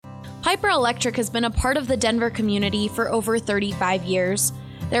Piper Electric has been a part of the Denver community for over 35 years.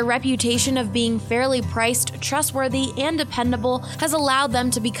 Their reputation of being fairly priced, trustworthy, and dependable has allowed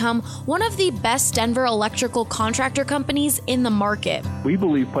them to become one of the best Denver electrical contractor companies in the market. We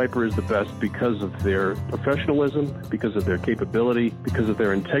believe Piper is the best because of their professionalism, because of their capability, because of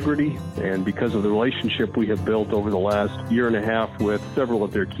their integrity, and because of the relationship we have built over the last year and a half with several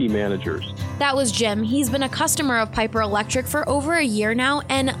of their key managers. That was Jim. He's been a customer of Piper Electric for over a year now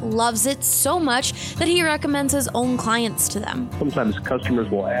and loves it so much that he recommends his own clients to them. Sometimes customers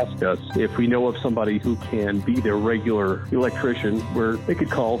will ask us if we know of somebody who can be their regular electrician, where they could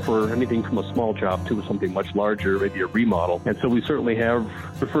call for anything from a small job to something much larger, maybe a remodel. And so we certainly have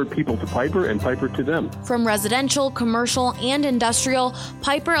referred people to Piper and Piper to them. From residential, commercial, and industrial,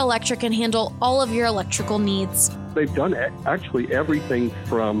 Piper Electric can handle all of your electrical needs. They've done actually everything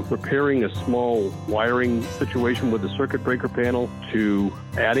from repairing a small wiring situation with the circuit breaker panel to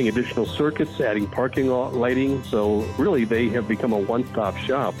adding additional circuits, adding parking lighting. So really, they have become a one-stop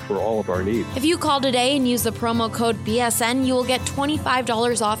shop for all of our needs. If you call today and use the promo code BSN, you will get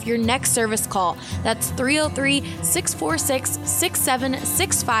 $25 off your next service call. That's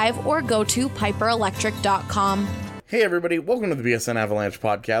 303-646-6765 or go to piperelectric.com. Hey everybody, welcome to the BSN Avalanche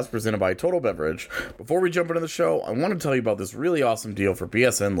Podcast presented by Total Beverage. Before we jump into the show, I want to tell you about this really awesome deal for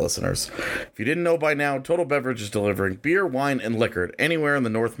BSN listeners. If you didn't know by now, Total Beverage is delivering beer, wine, and liquor anywhere in the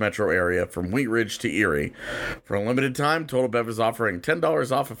North Metro area from Wheat Ridge to Erie. For a limited time, Total Beverage is offering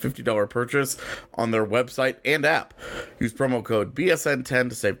 $10 off a $50 purchase on their website and app. Use promo code BSN10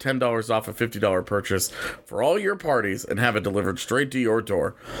 to save $10 off a $50 purchase for all your parties and have it delivered straight to your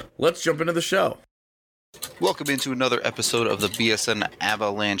door. Let's jump into the show. Welcome into another episode of the BSN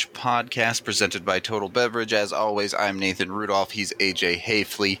Avalanche Podcast presented by Total Beverage. As always, I'm Nathan Rudolph. He's AJ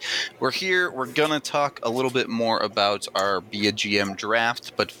Hayfley. We're here. We're going to talk a little bit more about our Be a GM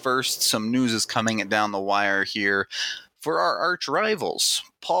draft. But first, some news is coming down the wire here for our arch rivals.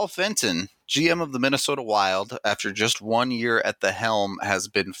 Paul Fenton, GM of the Minnesota Wild, after just 1 year at the helm, has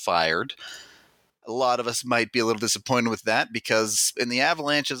been fired. A lot of us might be a little disappointed with that because in the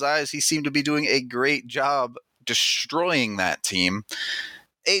Avalanche's eyes, he seemed to be doing a great job destroying that team.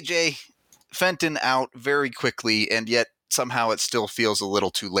 AJ, Fenton out very quickly, and yet somehow it still feels a little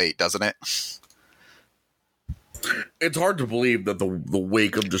too late, doesn't it? It's hard to believe that the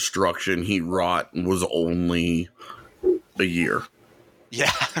wake of destruction he wrought was only a year. Yeah,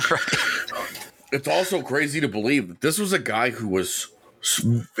 right. It's also crazy to believe that this was a guy who was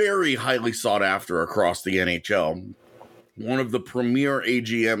very highly sought after across the NHL. One of the premier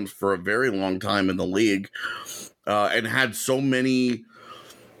AGMs for a very long time in the league, and had so many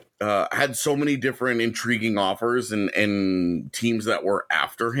different intriguing offers and teams that were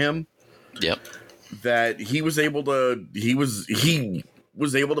after him. Yep. That he was able to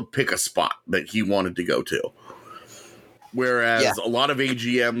pick a spot that he wanted to go to. Whereas a lot of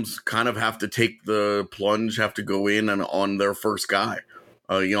AGMs kind of have to take the plunge, have to go in and on their first guy,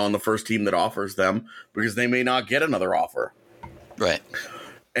 on the first team that offers them, because they may not get another offer. Right.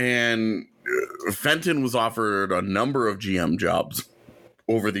 And Fenton was offered a number of GM jobs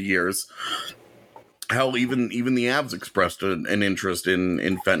over the years. Hell, even the Avs expressed an interest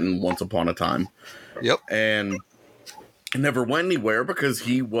in Fenton once upon a time. Yep. And it never went anywhere because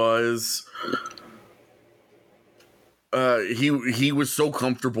he was... he was so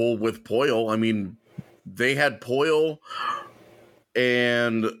comfortable with Poile. I mean, they had Poile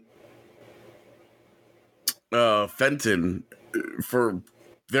and Fenton for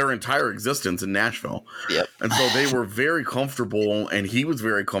their entire existence in Nashville. Yep. And so they were very comfortable, and he was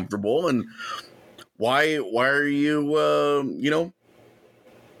very comfortable. And why are you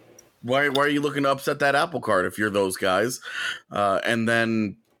why are you looking to upset that apple cart if you're those guys? And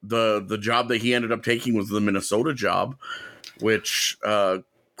then the job that he ended up taking was the Minnesota job, which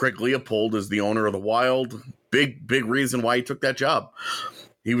Craig Leopold is the owner of the Wild. Big reason why he took that job.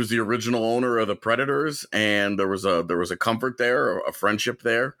 He was the original owner of the Predators, and there was a comfort there, a friendship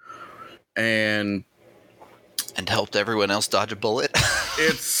there, and helped everyone else dodge a bullet.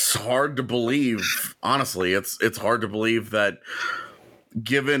 It's hard to believe, honestly. It's hard to believe that,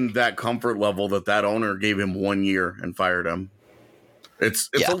 given that comfort level, that owner gave him 1 year and fired him. It's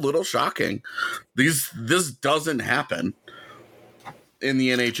a little shocking. This doesn't happen in the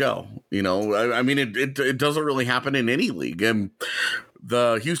NHL. I mean, it doesn't really happen in any league. And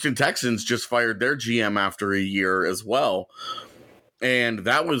the Houston Texans just fired their GM after a year as well. And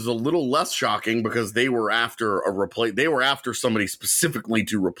that was a little less shocking because they were after somebody specifically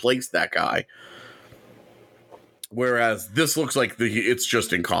to replace that guy. Whereas this looks like it's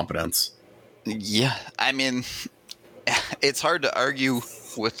just incompetence. Yeah, I mean, it's hard to argue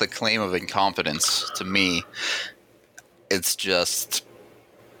with the claim of incompetence, to me, it's just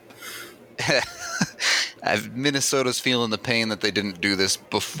Minnesota's feeling the pain that they didn't do this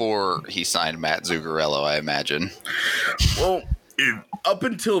before he signed Matt Zuccarello, I imagine. Well, up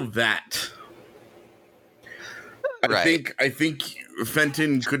until that, right. I think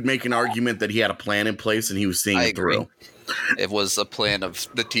Fenton could make an argument that he had a plan in place and he was seeing it through. It was a plan of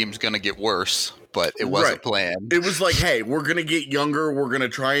the team's going to get worse, but it was a plan. It was like, hey, we're going to get younger. We're going to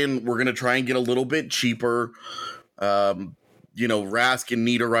try and get a little bit cheaper. Rask and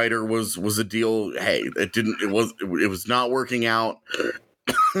Niederreiter was a deal. Hey, it was not working out.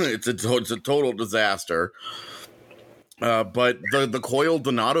 It's a total disaster. But the Coyle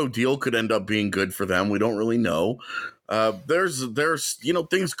Donato deal could end up being good for them. We don't really know. There's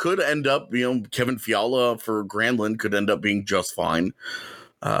things could end up, Kevin Fiala for Granlund could end up being just fine.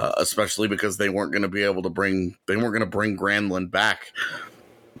 Especially because they weren't going to bring Granlund back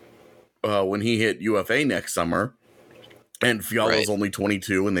when he hit UFA next summer. And Fiala's only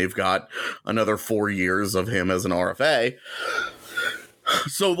 22, and they've got another 4 years of him as an RFA.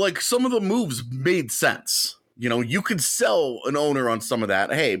 So, some of the moves made sense. You could sell an owner on some of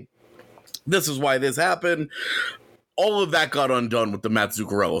that. Hey, this is why this happened. All of that got undone with the Matt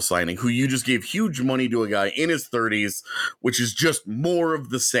Zuccarello signing, who you just gave huge money to a guy in his 30s, which is just more of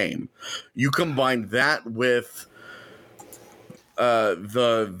the same. You combine that with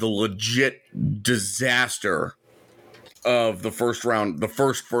the legit disaster of the first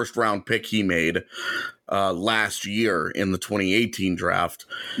round pick he made last year in the 2018 draft.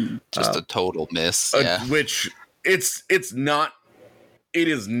 Just a total miss. Which it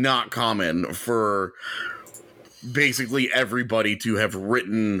is not common for basically everybody to have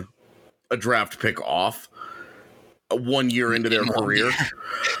written a draft pick off 1 year into their career.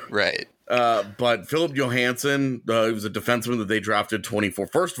 Right. But Philip Johansson, he was a defenseman that they drafted 24.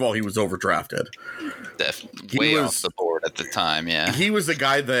 First of all, he was overdrafted. Definitely off the board at the time, yeah. He was a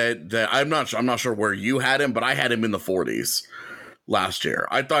guy that I'm not sure where you had him, but I had him in the 40s last year.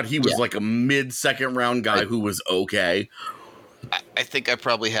 I thought he was like a mid-second round guy who was okay. I think I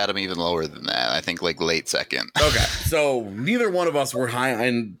probably had him even lower than that. I think late second. Okay, so neither one of us were high,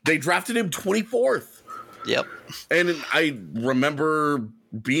 and they drafted him 24th. Yep. And I remember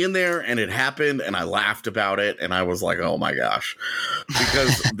being there, and it happened, and I laughed about it, and I was like, oh my gosh.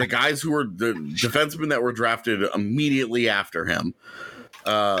 Because the guys who were the defensemen that were drafted immediately after him,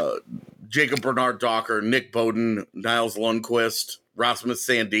 Jacob Bernard-Docker, Nick Bowden, Niles Lundqvist, Rasmus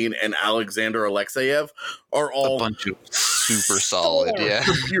Sandin, and Alexander Alexeyev are all a bunch of super solid,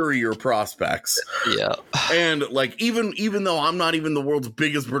 superior prospects. Yeah. And even though I'm not even the world's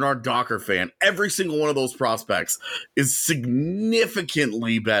biggest Bernard Docker fan, every single one of those prospects is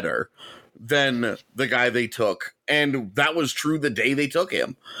significantly better than the guy they took. And that was true the day they took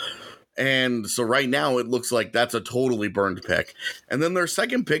him. And so right now it looks like that's a totally burned pick. And then their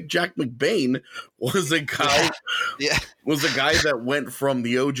second pick, Jack McBain, was a guy that went from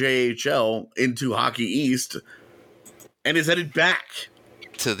the OJHL into Hockey East and is headed back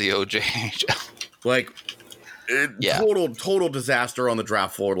to the OJHL. Total disaster on the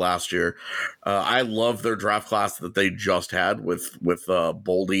draft floor last year. I love their draft class that they just had with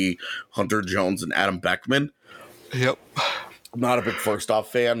Boldy, Hunter Jones, and Adam Beckman. Yep. I'm not a big first off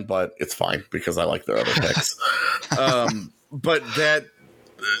fan, but it's fine because I like their other picks. But that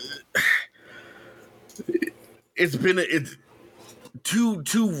it's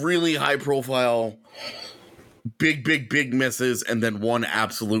two really high profile, big misses, and then one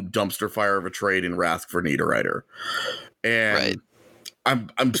absolute dumpster fire of a trade in Rask for Niederreiter. And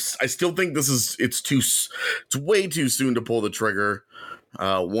I still think it's way too soon to pull the trigger.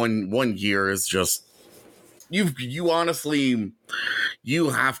 1 year is just. You honestly, you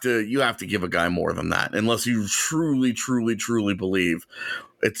have to give a guy more than that, unless you truly believe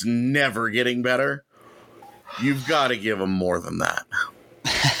it's never getting better. You've got to give him more than that.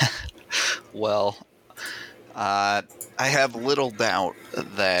 Well, I have little doubt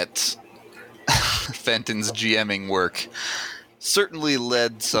that Fenton's GMing work certainly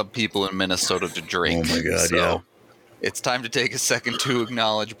led some people in Minnesota to drink. Oh my God, yeah. It's time to take a second to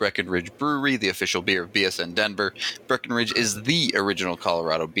acknowledge Breckenridge Brewery, the official beer of BSN Denver. Breckenridge is the original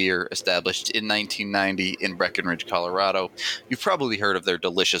Colorado beer, established in 1990 in Breckenridge, Colorado. You've probably heard of their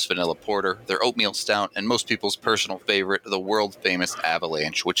delicious vanilla porter, their oatmeal stout, and most people's personal favorite, the world-famous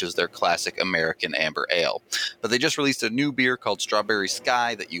Avalanche, which is their classic American amber ale. But they just released a new beer called Strawberry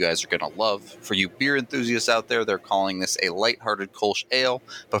Sky that you guys are going to love. For you beer enthusiasts out there, they're calling this a lighthearted Kolsch ale.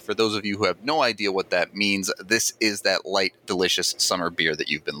 But for those of you who have no idea what that means, this is that that light, delicious summer beer that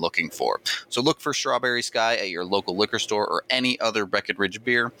you've been looking for. So look for Strawberry Sky at your local liquor store or any other Breckenridge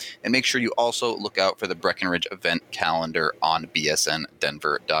beer, and make sure you also look out for the Breckenridge event calendar on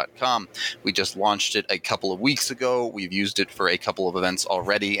bsndenver.com. We just launched it a couple of weeks ago. We've used it for a couple of events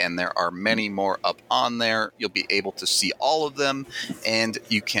already, and there are many more up on there. You'll be able to see all of them, and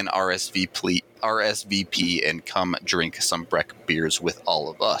you can RSVP and come drink some Breck beers with all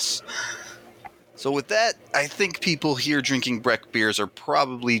of us. So with that, I think people here drinking Breck beers are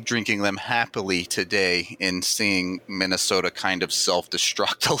probably drinking them happily today and seeing Minnesota kind of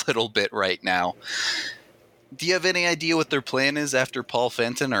self-destruct a little bit right now. Do you have any idea what their plan is after Paul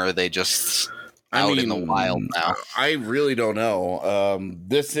Fenton, or are they just out in the wild now? I really don't know.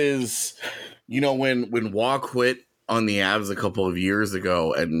 This is, when Waugh quit on the Avs a couple of years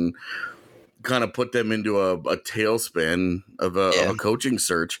ago and kind of put them into a tailspin of a coaching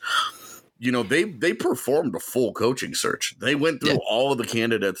search. They performed a full coaching search. They went through all of the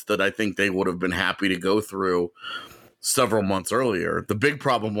candidates that I think they would have been happy to go through several months earlier. The big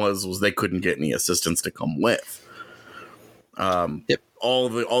problem was they couldn't get any assistants to come with. All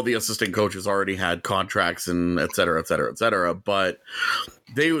the assistant coaches already had contracts and et cetera, et cetera, et cetera. But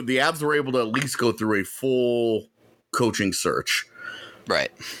the Avs were able to at least go through a full coaching search.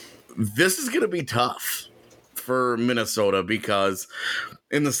 Right. This is going to be tough for Minnesota because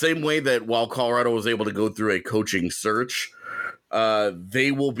in the same way that while Colorado was able to go through a coaching search,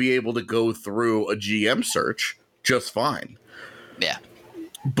 they will be able to go through a GM search just fine. Yeah.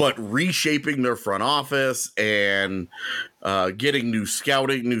 But reshaping their front office and getting new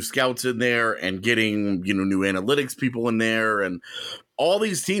scouts in there and getting, new analytics people in there, and all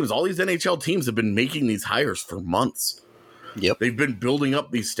these NHL teams have been making these hires for months. Yep. They've been building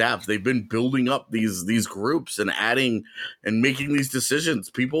up these staffs. They've been building up these groups and adding and making these decisions.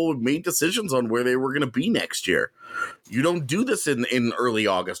 People have made decisions on where they were going to be next year. You don't do this in early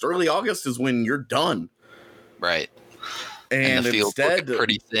August. Early August is when you're done. Right. And the field's instead,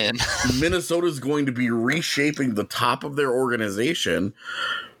 pretty thin. Minnesota's going to be reshaping the top of their organization,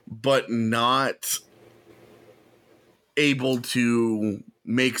 but not able to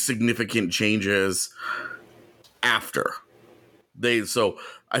make significant changes after. So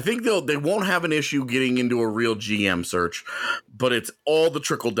I think they won't have an issue getting into a real GM search, but it's all the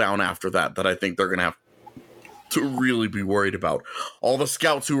trickle down after that I think they're going to have to really be worried about. All the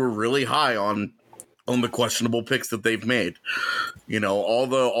scouts who are really high on the questionable picks that they've made, all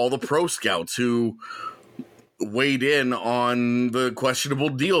the pro scouts who weighed in on the questionable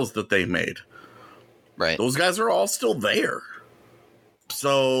deals that they made. Right. Those guys are all still there.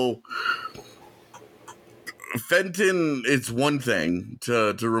 So Fenton, it's one thing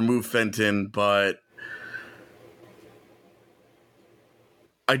to remove Fenton, but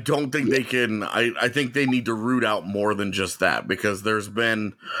I don't think they can. I think they need to root out more than just that, because there's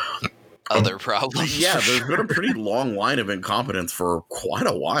been other problems. Yeah, there's been a pretty long line of incompetence for quite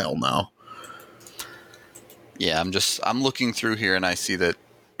a while now. Yeah, I'm looking through here and I see that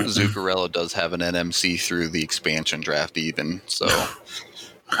Zuccarello does have an NMC through the expansion draft even, so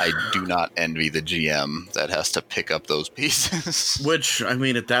I do not envy the GM that has to pick up those pieces. Which, I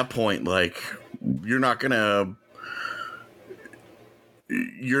mean, at that point, you're not going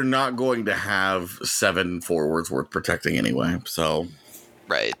to have 7 forwards worth protecting anyway, so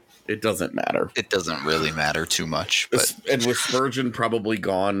right. It doesn't matter. It doesn't really matter too much. But and with Spurgeon probably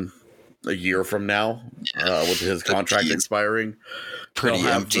gone a year from now, with his contract expiring, pretty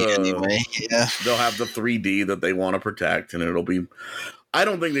empty anyway. Yeah, they'll have the 3D that they want to protect, and it'll be. I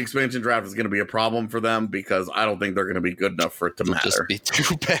don't think the expansion draft is going to be a problem for them, because I don't think they're going to be good enough for it to matter. Just be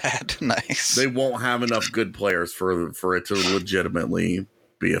too bad. Nice. They won't have enough good players for it to legitimately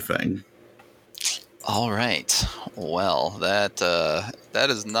be a thing. All right. Well, that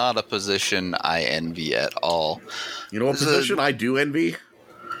is not a position I envy at all. You know what position I do envy?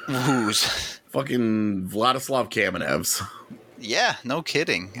 Whose? Fucking Vladislav Kamenev's. Yeah, no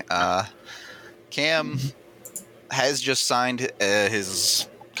kidding. Cam has just signed his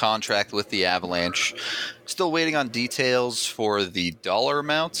contract with the Avalanche. Still waiting on details for the dollar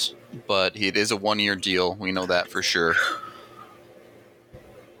amounts, but it is a 1-year deal. We know that for sure.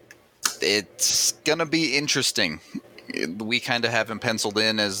 It's going to be interesting. We kind of have him penciled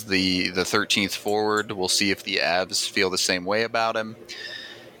in as the 13th forward. We'll see if the Avs feel the same way about him.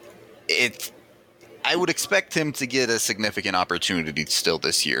 I would expect him to get a significant opportunity still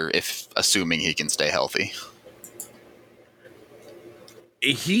this year, assuming he can stay healthy.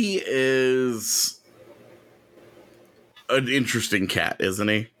 He is an interesting cat, isn't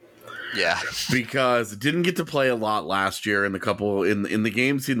he? Yeah, because didn't get to play a lot last year in the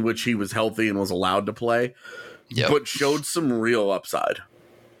games in which he was healthy and was allowed to play. but showed some real upside.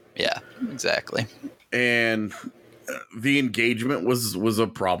 Yeah, exactly. And the engagement was a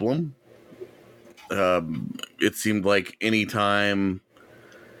problem. It seemed like anytime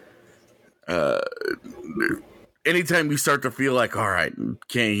you start to feel like, all right,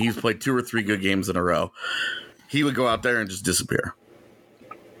 he's played 2 or 3 good games in a row, he would go out there and just disappear.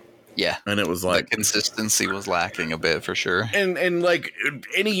 Yeah. And it was like the consistency was lacking a bit for sure. And like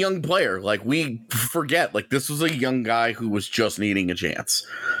any young player, like we forget, like this was a young guy who was just needing a chance.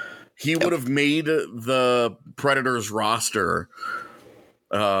 He would have made the Predators roster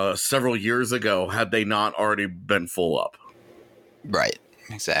several years ago had they not already been full up. Right.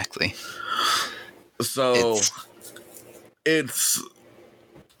 Exactly. So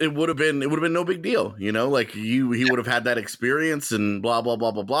it would have been no big deal, you know, like he would have had that experience and blah, blah,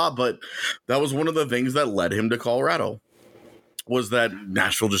 blah, blah, blah. But that was one of the things that led him to Colorado, was that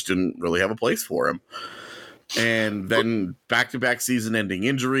Nashville just didn't really have a place for him. And then back-to-back season-ending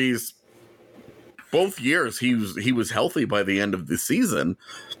injuries. Both years he was healthy by the end of the season,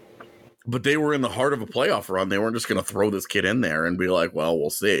 but they were in the heart of a playoff run. They weren't just going to throw this kid in there and be like, well, we'll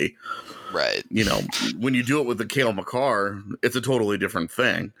see. Right. You know, when you do it with the Cale Makar, it's a totally different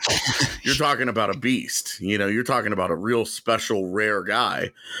thing. You're talking about a beast. You know, you're talking about a real special, rare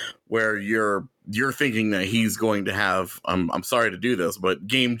guy where you're thinking that he's going to have, I'm sorry to do this, but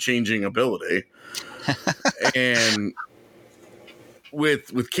game-changing ability. And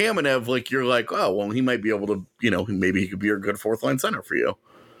with Kamenev, like you're like, oh, well, he might be able to, you know, maybe he could be a good 4th-line center for you.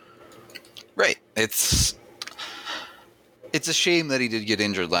 Right. It's a shame that he did get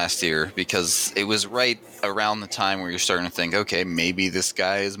injured last year, because it was right around the time where you're starting to think, okay, maybe this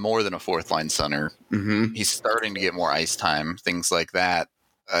guy is more than a 4th-line center. Mm-hmm. He's starting to get more ice time, things like that.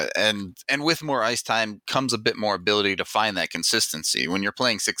 And with more ice time comes a bit more ability to find that consistency. When you're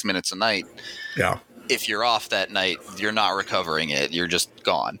playing 6 minutes a night, yeah, if you're off that night, you're not recovering it. You're just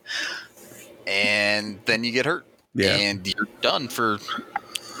gone. And then you get hurt. Yeah. And you're done for,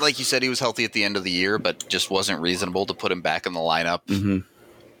 like you said, he was healthy at the end of the year, but just wasn't reasonable to put him back in the lineup. Mm-hmm.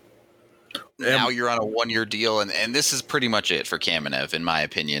 Now you're on a 1-year deal, and this is pretty much it for Kamenev, in my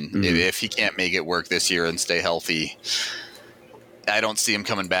opinion. Mm-hmm. If he can't make it work this year and stay healthy, I don't see him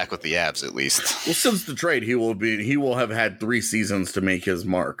coming back with the Avs, at least. Well, since the trade, he will have had 3 seasons to make his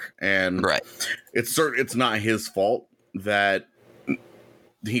mark, and right. It's not his fault that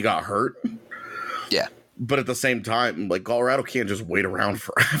he got hurt. Yeah, but at the same time, like Colorado can't just wait around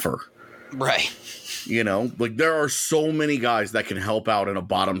forever, right? You know, like there are so many guys that can help out in a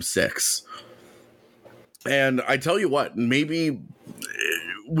bottom 6, and I tell you what, maybe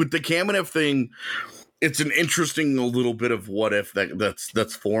with the Kamenev thing, it's an interesting little bit of what if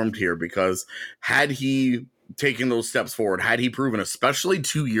that's formed here, because had he taken those steps forward, had he proven, especially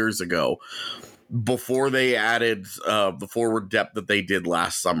 2 years ago, before they added the forward depth that they did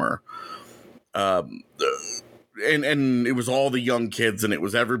last summer, and it was all the young kids and it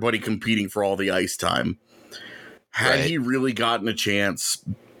was everybody competing for all the ice time. Had he really gotten a chance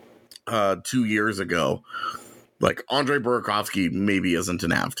 2 years ago, like Andrei Burakovsky maybe isn't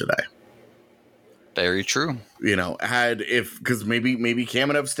an Av today. Very true. You know, because maybe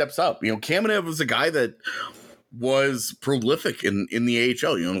Kamenev steps up. You know, Kamenev was a guy that was prolific in the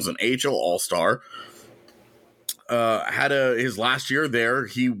AHL. You know, he was an AHL All-Star. Had his last year there,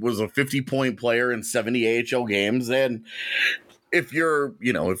 he was a 50-point player in 70 AHL games. And if you're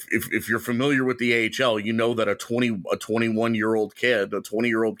familiar with the AHL, you know that a 21-year-old kid, a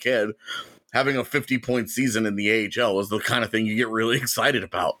 20-year-old kid having a 50-point season in the AHL is the kind of thing you get really excited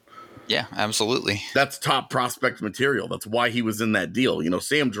about. Yeah, absolutely. That's top prospect material. That's why he was in that deal. You know,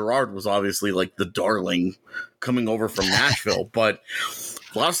 Sam Girard was obviously like the darling coming over from Nashville, but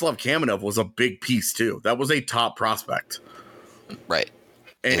Vladislav Kamenev was a big piece too. That was a top prospect. Right.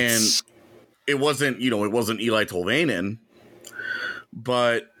 And it wasn't Eli Tolvanen,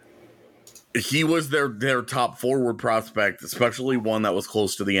 but he was their top forward prospect, especially one that was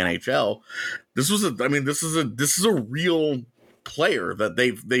close to the NHL. This is a real player that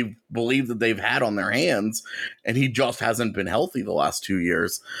they believe that they've had on their hands, and he just hasn't been healthy the last 2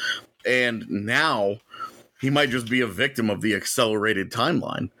 years. And now he might just be a victim of the accelerated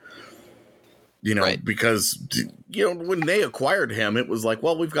timeline. You know, because, you know, when they acquired him, it was like,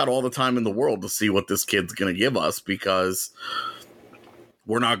 well, we've got all the time in the world to see what this kid's going to give us, because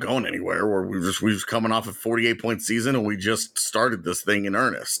we're not going anywhere. We're just coming off a 48-point season, and we just started this thing in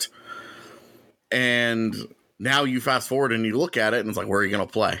earnest. And now you fast forward and you look at it, and it's like, where are you going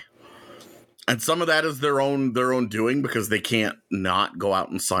to play? And some of that is their own doing, because they can't not go out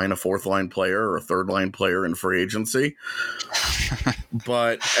and sign a 4th-line player or a 3rd-line player in free agency.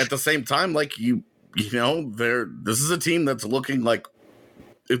 But at the same time, like this is a team that's looking like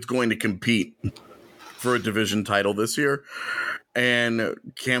it's going to compete for a division title this year, and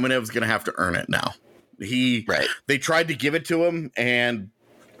Kamenev's going to have to earn it now. They tried to give it to him, and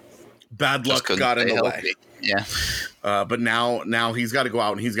bad luck got in the way. Yeah. But now he's got to go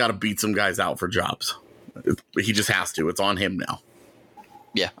out and he's got to beat some guys out for jobs. He just has to. It's on him now.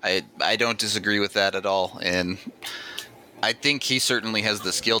 Yeah, I don't disagree with that at all, and I think he certainly has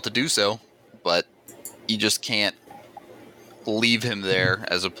the skill to do so, but you just can't leave him there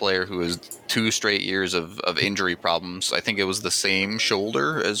as a player who has 2 straight years of injury problems. I think it was the same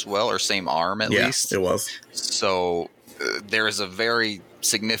shoulder as well, or same arm at least. Yeah, it was. So there is a very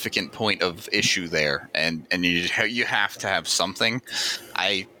significant point of issue there, and you have to have something.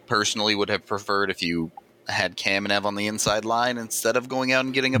 I personally would have preferred if you had Kamenev on the inside line instead of going out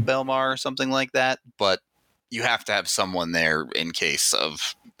and getting a Belmar or something like that, but you have to have someone there in case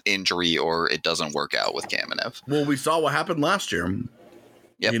of injury or it doesn't work out with Kamenev. Well, we saw what happened last year.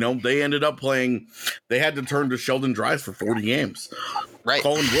 Yep. They ended up playing, they had to turn to Sheldon Dries for 40 games. Right.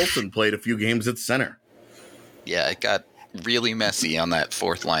 Colin Wilson played a few games at center. Yeah, it got really messy on that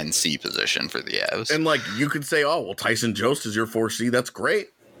 4th line C position for the Avs. And you could say, oh, well, Tyson Jost is your 4C. That's great.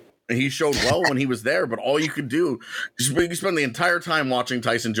 And he showed well when he was there, but all you could do, you spend the entire time watching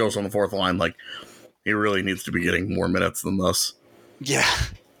Tyson Jost on the 4th line. He really needs to be getting more minutes than this. Yeah.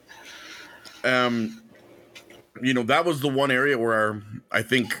 That was the one area where I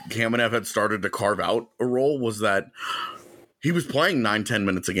think Kamenev had started to carve out a role, was that he was playing 9-10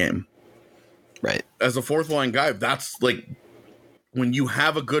 minutes a game. Right. As a 4th line guy, that's when you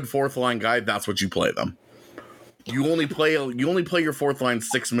have a good 4th line guy, that's what you play them. You only play your 4th line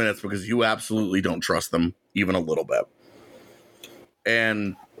 6 minutes because you absolutely don't trust them even a little bit.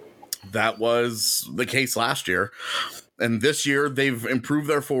 And that was the case last year. And this year, they've improved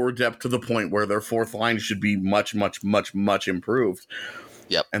their forward depth to the point where their 4th line should be much, much, much, much improved.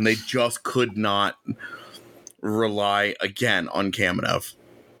 Yep. And they just could not rely again on Kamenev.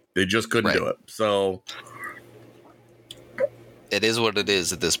 They just couldn't do it. So it is what it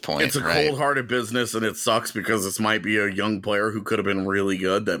is at this point. It's a cold-hearted business, and it sucks because this might be a young player who could have been really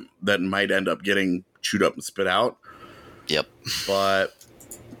good that might end up getting chewed up and spit out. Yep. But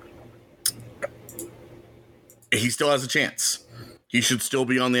he still has a chance. He should still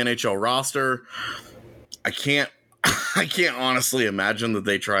be on the NHL roster. I can't honestly imagine that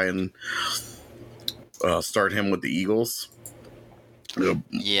they try and start him with the Eagles.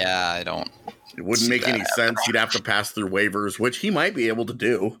 Yeah, I don't. It wouldn't make any sense. He'd have to pass through waivers, which he might be able to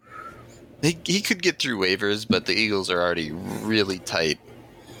do. He could get through waivers, but the Eagles are already really tight.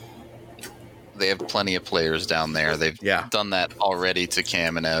 They have plenty of players down there. They've done that already to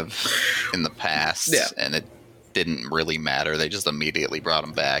Kamenev in the past, and it didn't really matter. They just immediately brought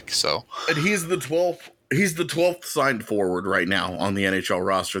him back. So, and he's the 12th. He's the 12th signed forward right now on the NHL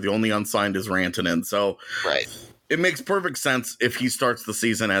roster. The only unsigned is Rantanen. So, right. It makes perfect sense if he starts the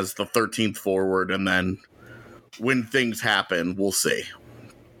season as the 13th forward, and then when things happen, we'll see.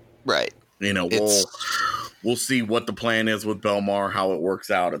 Right. We'll see what the plan is with Belmar, how it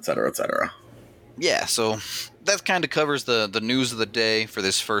works out, et cetera, et cetera. Yeah, so that kind of covers the news of the day for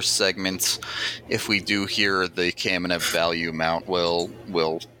this first segment. If we do hear the Kamenev value amount, we'll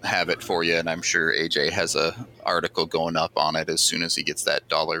have it for you, and I'm sure AJ has a article going up on it as soon as he gets that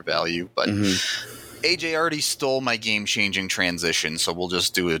dollar value. But AJ already stole my game-changing transition, so we'll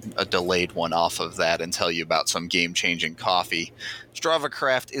just do a delayed one off of that and tell you about some game-changing coffee. Strava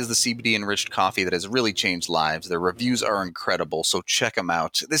Craft is the CBD-enriched coffee that has really changed lives. Their reviews are incredible, so check them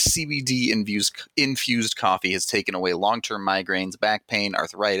out. This CBD-infused coffee has taken away long-term migraines, back pain,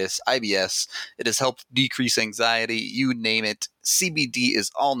 arthritis, IBS. It has helped decrease anxiety, you name it. CBD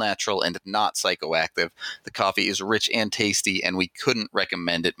is all natural and not psychoactive. The coffee is rich and tasty, and we couldn't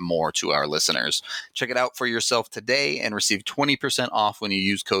recommend it more to our listeners. Check it out for yourself today and receive 20% off when you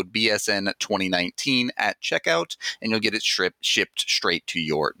use code BSN2019 at checkout, and you'll get it shipped straight to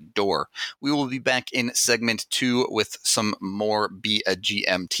your door. We will be back in segment 2 with some more Be a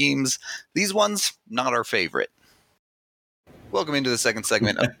GM teams. These ones, not our favorite. Welcome into the second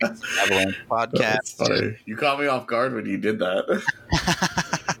segment of BSN Avalanche Podcast. You caught me off guard when you did that.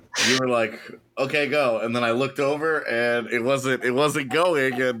 You were like, "Okay, go," and then I looked over and it wasn't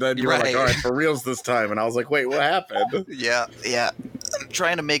going, and then you were like, "All right, for reals this time," and I was like, "Wait, what happened?" Yeah. I'm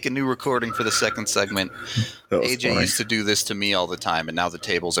trying to make a new recording for the second segment. AJ used to do this to me all the time, and now the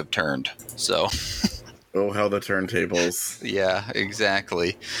tables have turned. So, oh, how the turntables! Yeah,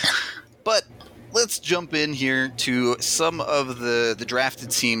 exactly. But let's jump in here to some of the drafted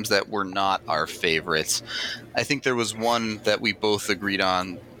teams that were not our favorites. I think there was one that we both agreed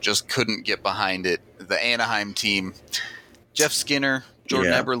on, just couldn't get behind it. The Anaheim team. Jeff Skinner,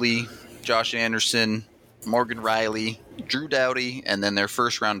 Jordan Eberle, Josh Anderson, Morgan Riley, Drew Doughty, and then their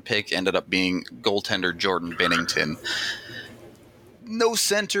first-round pick ended up being goaltender Jordan Binnington. No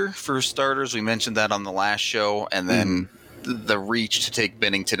center for starters. We mentioned that on the last show, and then the reach to take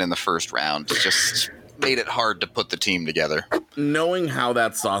Binnington in the first round just made it hard to put the team together. Knowing how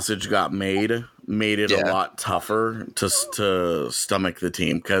that sausage got made it a lot tougher to stomach the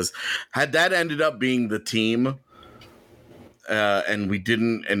team, because had that ended up being the team, and we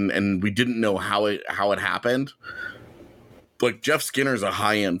didn't know how it happened. Like, Jeff Skinner's a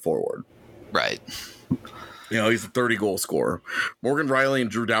high-end forward. Right. You know, he's a 30-goal scorer. Morgan Riley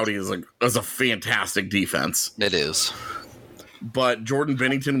and Drew Doughty is a fantastic defense. It is. But Jordan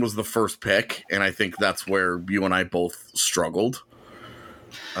Binnington was the first pick, and I think that's where you and I both struggled.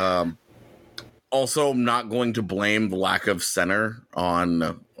 Also, I'm not going to blame the lack of center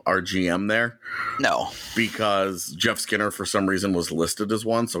on our GM there. No. Because Jeff Skinner, for some reason, was listed as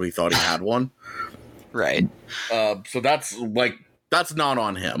one, so he thought he had one. Right. So that's not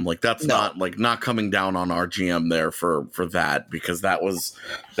on him. Like, that's not coming down on our GM there for that, because that was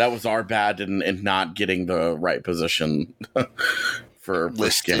our bad in not getting the right position for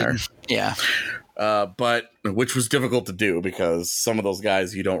Skinner. Yeah. But which was difficult to do because some of those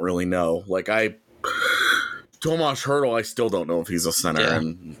guys you don't really know. Like, Tomas Hertl, I still don't know if he's a center,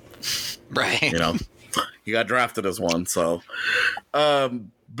 and right. You know, he got drafted as one. So,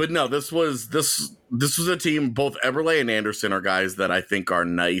 but no, this was a team. Both Eberle and Anderson are guys that I think are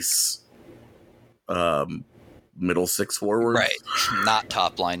nice, middle six forwards, right? Not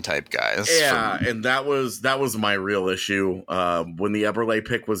top line type guys. Yeah, and that was my real issue. When the Eberle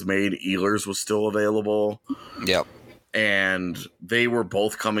pick was made, Ehlers was still available. Yep, and they were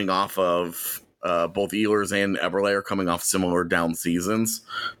both coming off of. Both Ehlers and Eberle are coming off similar down seasons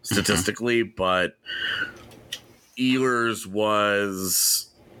statistically, but Ehlers was,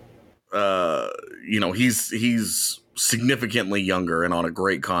 he's significantly younger and on a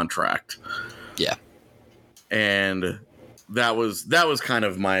great contract. Yeah. And that was kind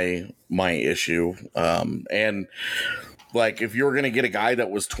of my issue. And like, if you were going to get a guy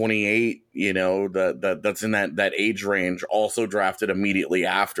that was 28, that's in that age range, also drafted immediately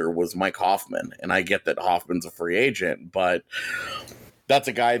after was Mike Hoffman. And I get that Hoffman's a free agent, but that's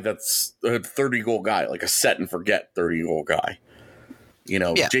a guy that's a 30-goal guy, like a set and forget 30-goal guy.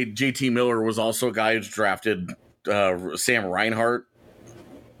 JT Miller was also a guy who's drafted. Sam Reinhart,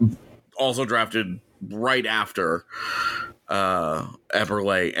 also drafted right after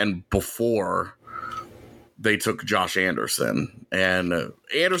Eberle and before they took Josh Anderson. And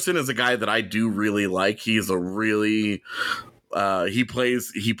Anderson is a guy that I do really like. He's a really he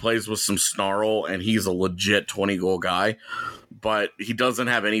plays with some snarl, and he's a legit 20-goal guy, but he doesn't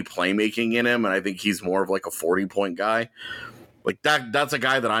have any playmaking in him, and I think he's more of like a 40-point guy. Like, that's a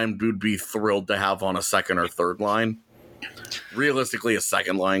guy that I would be thrilled to have on a second or third line. Realistically, a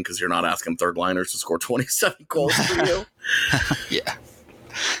second line, because you're not asking third liners to score 27 goals for you. Yeah.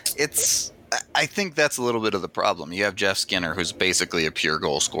 I think that's a little bit of the problem. You have Jeff Skinner, who's basically a pure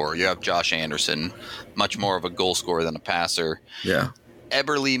goal scorer. You have Josh Anderson, much more of a goal scorer than a passer. Yeah.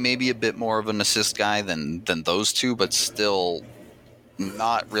 Eberle, maybe a bit more of an assist guy than those two, but still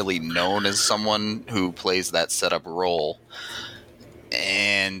not really known as someone who plays that setup role.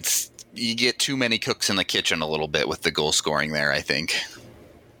 And you get too many cooks in the kitchen a little bit with the goal scoring there, I think.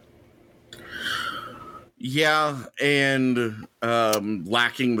 Yeah, and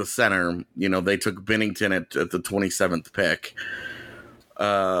lacking the center, they took Binnington at the 27th pick.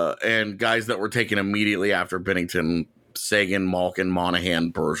 And guys that were taken immediately after Binnington, Sagan, Malkin,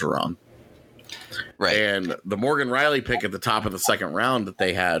 Monahan, Bergeron. Right. And the Morgan Riley pick at the top of the second round that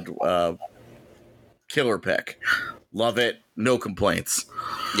they had, killer pick. Love it. No complaints.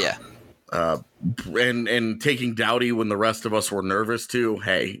 Yeah. And taking Doughty when the rest of us were nervous too.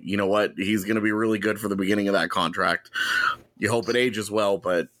 Hey, you know what? He's going to be really good for the beginning of that contract. You hope it ages well,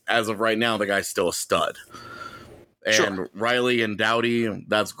 but as of right now, the guy's still a stud. And sure. Riley and Doughty,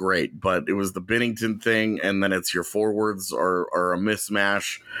 that's great. But it was the Binnington thing, and then it's your forwards are a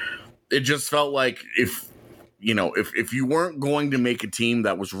mismatch. It just felt like if you weren't going to make a team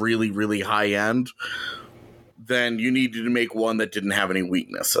that was really, really high end, then you needed to make one that didn't have any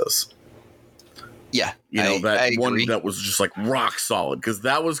weaknesses. Yeah. I one agree. That was just like rock solid, because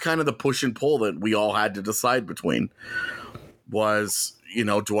that was kind of the push and pull that we all had to decide between was,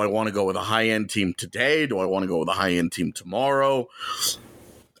 do I want to go with a high end team today? Do I want to go with a high end team tomorrow?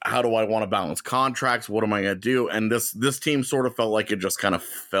 how do I want to balance contracts? What am I going to do? And this team sort of felt like it just kind of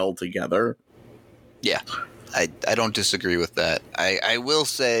fell together. Yeah, I don't disagree with that. I will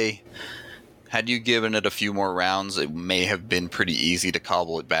say, had you given it a few more rounds, it may have been pretty easy to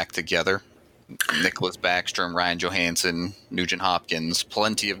cobble it back together. Nicholas Backstrom, Ryan Johansson, Nugent Hopkins,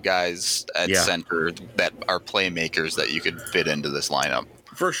 plenty of guys at center that are playmakers that you could fit into this lineup.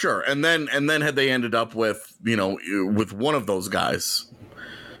 For sure. And then had they ended up with, with one of those guys,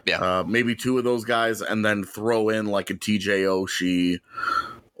 maybe two of those guys, and then throw in like a TJ Oshie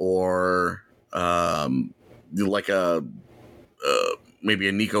or like maybe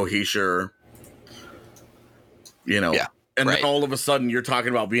a Nico Hischier, And then all of a sudden you're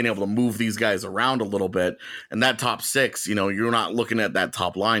talking about being able to move these guys around a little bit. And that top six, you're not looking at that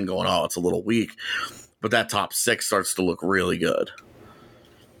top line going, oh, it's a little weak. But that top six starts to look really good.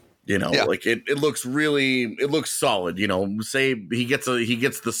 Like it looks solid. Say he gets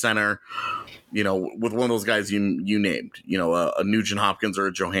the center, with one of those guys you named, a Nugent Hopkins or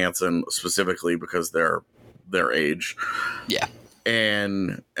a Johansson specifically because their age. Yeah.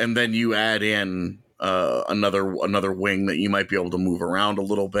 And then you add in another wing that you might be able to move around a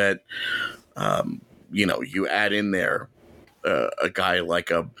little bit. You add in there a guy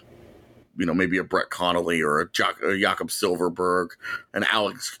like maybe a Brett Connolly or a Jakob Silverberg, an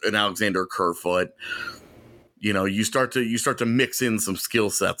Alexander Kerfoot. You start to mix in some skill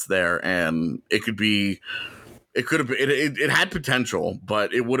sets there, and it had potential,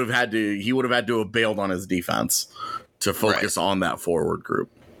 but he would have had to have bailed on his defense to focus on that forward group.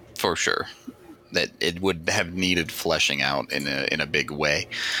 For sure. That it would have needed fleshing out in a big way.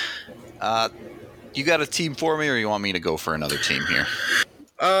 You got a team for me, or you want me to go for another team here?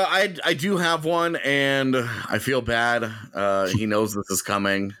 I do have one, and I feel bad. He knows this is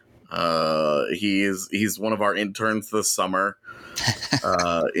coming. He's one of our interns this summer.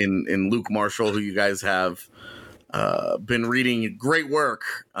 In Luke Marshall, who you guys have been reading. Great work.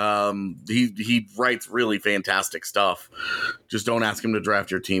 He writes really fantastic stuff. Just don't ask him to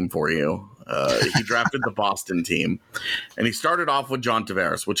draft your team for you. He drafted the Boston team, and he started off with John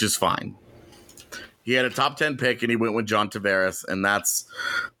Tavares, which is fine. He had a top 10 pick, and he went with John Tavares, and that's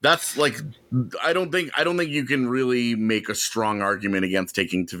like I don't think you can really make a strong argument against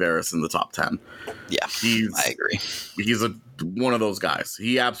taking Tavares in the top 10. Yeah, I agree. He's one of those guys.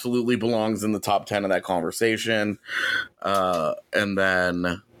 He absolutely belongs in the top 10 of that conversation. And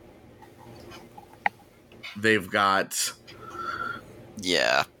then they've got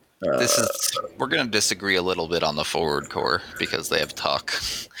we're going to disagree a little bit on the forward core because they have Tuck.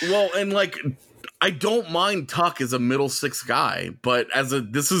 Well, and I don't mind Tuck as a middle six guy, but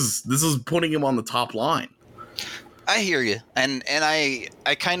this is putting him on the top line. I hear you, and I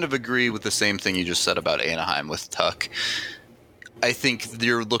kind of agree with the same thing you just said about Anaheim with Tuck. I think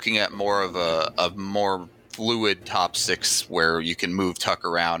you're looking at more of a more fluid top six where you can move Tuck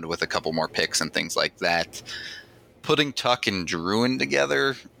around with a couple more picks and things like that. Putting Tuck and Drouin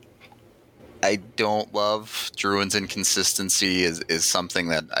together, I don't love. Drouin's inconsistency is something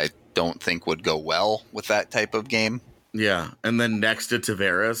that I don't think would go well with that type of game. Yeah, and then next to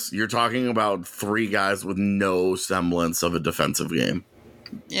Tavares, you're talking about three guys with no semblance of a defensive game.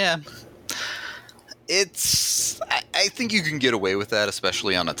 Yeah. I think you can get away with that,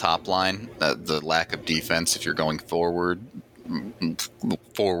 especially on a top line, the lack of defense if you're going forward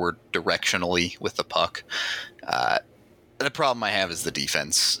directionally with the puck. The problem I have is the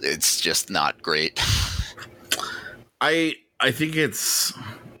defense. It's just not great. I think it's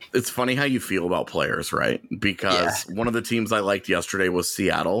funny how you feel about players, right? Because one of the teams I liked yesterday was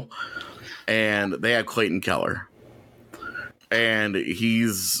Seattle, and they had Clayton Keller. And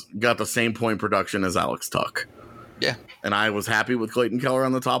he's got the same point production as Alex Tuck. Yeah. And I was happy with Clayton Keller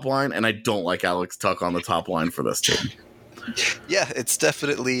on the top line, and I don't like Alex Tuck on the top line for this team. Yeah, it's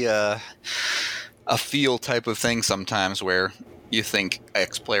definitely a feel type of thing sometimes where you think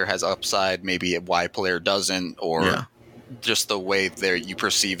X player has upside, maybe a Y player doesn't, or just the way you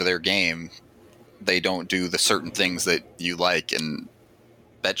perceive their game, they don't do the certain things that you like, and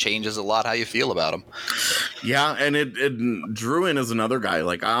that changes a lot how you feel about them. Yeah, and Drouin is another guy.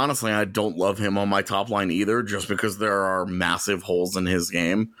 Honestly, I don't love him on my top line either, just because there are massive holes in his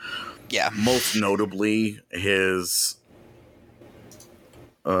game. Yeah. Most notably, his...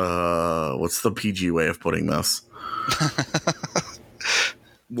 what's the PG way of putting this?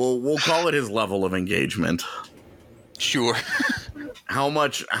 We'll call it his level of engagement. Sure. How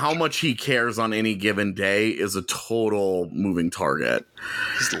much he cares on any given day is a total moving target.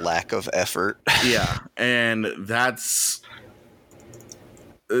 His lack of effort. Yeah, and that's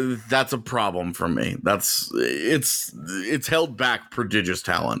that's a problem for me. It's held back prodigious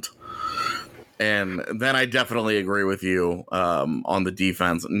talent. And then I definitely agree with you on the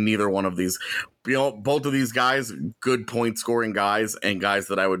defense. Neither one of these, both of these guys, good point scoring guys and guys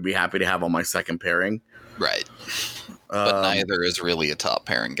that I would be happy to have on my second pairing. Right. But neither is really a top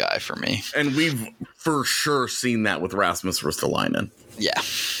pairing guy for me. And we've for sure seen that with Rasmus Ristolainen. Yeah.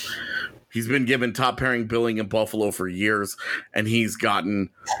 He's been given top pairing billing in Buffalo for years, and he's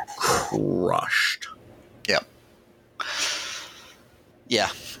gotten crushed. Yep. Yeah.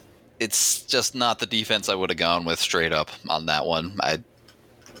 It's just not the defense I would have gone with straight up on that one. I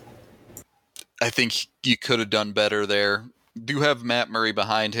think you could have done better there. Do have Matt Murray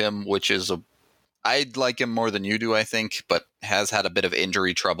behind him, which is I'd like him more than you do, I think, but has had a bit of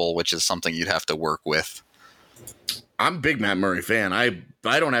injury trouble, which is something you'd have to work with. I'm a big Matt Murray fan. I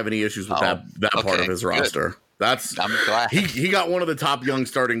don't have any issues with that part of his roster. I'm glad. He got one of the top young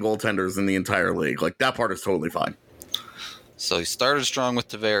starting goaltenders in the entire league. Like, that part is totally fine. So he started strong with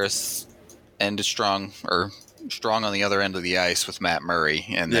Tavares, ended strong on the other end of the ice with Matt Murray,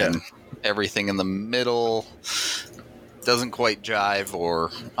 and then everything in the middle doesn't quite jive,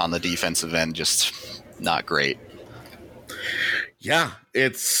 or on the defensive end, just not great. Yeah,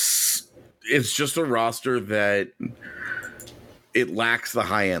 it's just a roster that it lacks the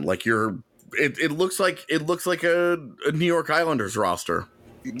high end. Like it looks like a New York Islanders roster.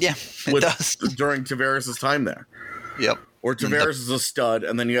 Yeah, it does. During Tavares' time there. Yep. Or Tavares is a stud,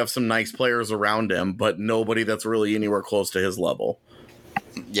 and then you have some nice players around him, but nobody that's really anywhere close to his level.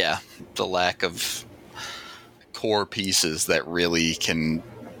 Yeah, the lack of core pieces that really can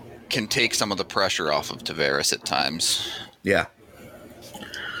take some of the pressure off of Tavares at times. Yeah.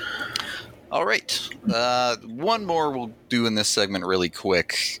 All right. One more we'll do in this segment really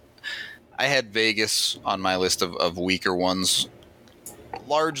quick. I had Vegas on my list of weaker ones,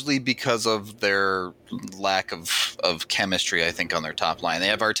 largely because of their lack of chemistry, I think, on their top line. They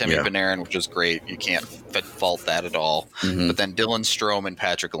have Artemi Panarin, which is great. You can't fault that at all. Mm-hmm. But then Dylan Strome and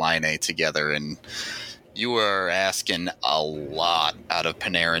Patrick Laine together, and you are asking a lot out of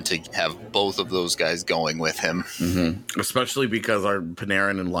Panarin to have both of those guys going with him. Mm-hmm. Especially because our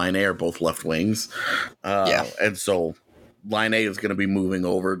Panarin and Laine are both left wings. And so Laine is going to be moving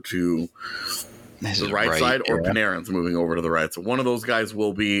over to the right side, or Panarin's moving over to the right. So one of those guys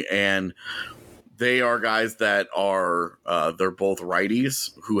will be, and they are guys that are, they're both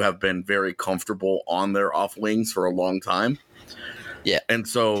righties who have been very comfortable on their off wings for a long time. Yeah. And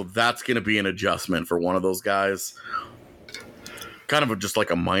so that's going to be an adjustment for one of those guys. Kind of just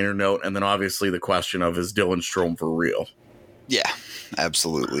like a minor note. And then obviously the question of, is Dylan Strome for real? Yeah,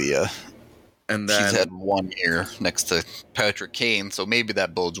 absolutely. Yeah. And then he's had 1 year next to Patrick Kane, so maybe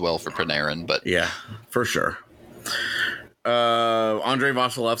that bodes well for Panarin. But yeah, for sure. Andrei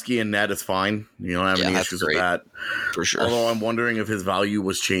Vasilevsky and net is fine. You don't have any issues with that. For sure. Although I'm wondering if his value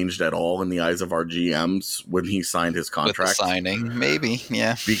was changed at all in the eyes of our GMs when he signed his contract. With the signing, maybe,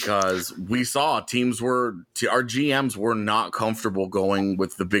 yeah. Because we saw our GMs were not comfortable going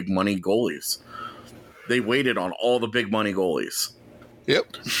with the big money goalies. They waited on all the big money goalies. Yep.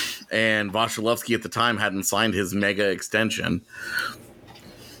 And Vasilevsky at the time hadn't signed his mega extension.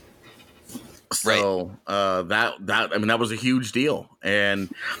 So that was a huge deal.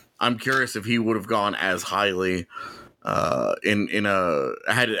 And I'm curious if he would have gone as highly had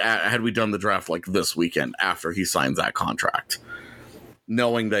we done the draft like this weekend after he signs that contract.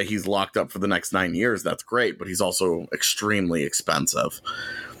 Knowing that he's locked up for the next 9 years, that's great, but he's also extremely expensive.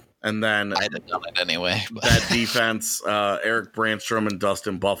 And then I'd have done it anyway. That defense, Eric Brandstrom and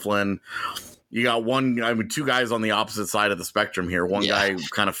Dustin Byfuglien. You got two guys on the opposite side of the spectrum here. One guy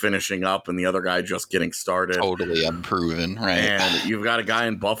kind of finishing up and the other guy just getting started. Totally unproven, right? And you've got a guy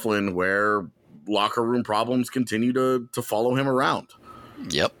in Byfuglien where locker room problems continue to follow him around.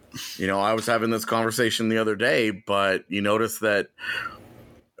 Yep. I was having this conversation the other day, but you notice that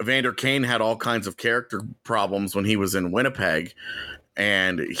Evander Kane had all kinds of character problems when he was in Winnipeg.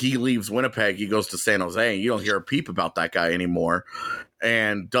 And he leaves Winnipeg, he goes to San Jose, and you don't hear a peep about that guy anymore.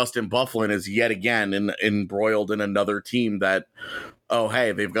 And Dustin Byfuglien is yet again embroiled in another team that,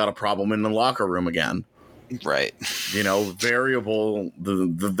 they've got a problem in the locker room again. Right. Variable.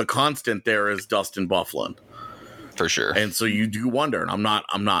 The constant there is Dustin Byfuglien. For sure. And so you do wonder, and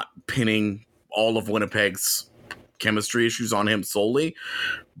I'm not pinning all of Winnipeg's chemistry issues on him solely,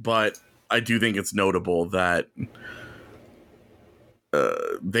 but I do think it's notable that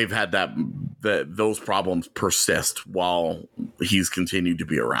they've had that those problems persist while he's continued to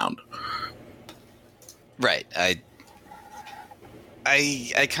be around. Right.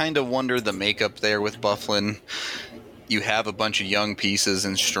 I kind of wonder the makeup there with Byfuglien. you have a bunch of young pieces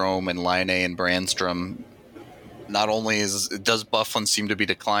in Strome and Laine and Brandstrom. Not only does Byfuglien seem to be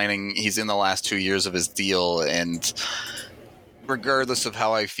declining, he's in the last 2 years of his deal, and regardless of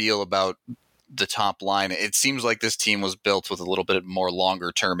how I feel about the top line, it seems like this team was built with a little bit more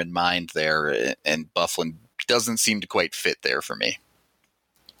longer term in mind there, and Byfuglien doesn't seem to quite fit there for me.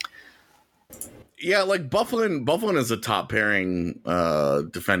 Yeah, like Byfuglien as a top pairing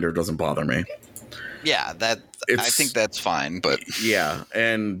defender doesn't bother me. Yeah, I think that's fine, but yeah,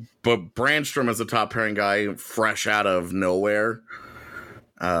 but Brandstrom as a top pairing guy, fresh out of nowhere,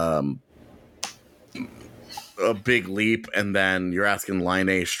 a big leap, and then you're asking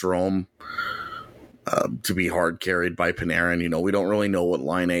Laine Strome to be hard carried by Panarin. You know, we don't really know what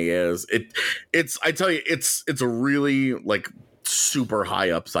Laine is. I tell you, it's a really like super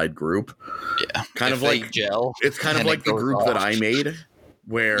high upside group. Yeah, kind of like gel. It's kind of like the group that I made,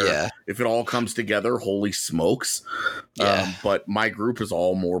 where if it all comes together, holy smokes. Yeah. But my group is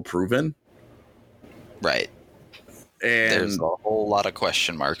all more proven. Right. And there's a whole lot of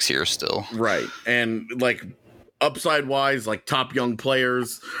question marks here still. Right. And like upside wise, like top young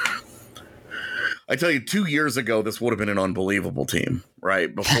players, I tell you, 2 years ago, this would have been an unbelievable team,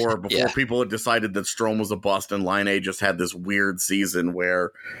 right? Before people had decided that Strome was a bust and Laine just had this weird season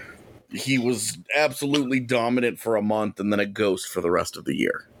where he was absolutely dominant for a month and then a ghost for the rest of the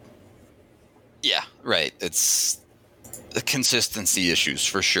year. Yeah, right. It's the consistency issues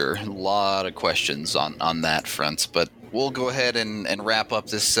for sure. A lot of questions on that front, but we'll go ahead and wrap up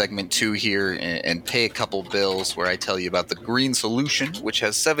this segment 2 here and pay a couple bills where I tell you about the Green Solution, which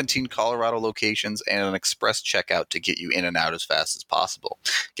has 17 Colorado locations and an express checkout to get you in and out as fast as possible.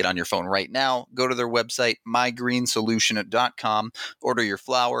 Get on your phone right now, go to their website, mygreensolution.com, order your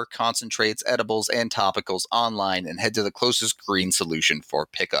flour, concentrates, edibles, and topicals online, and head to the closest Green Solution for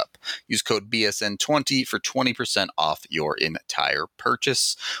pickup. Use code BSN20 for 20% off your entire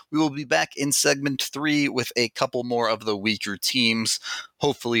purchase. We will be back in segment 3 with a couple more of the weaker teams.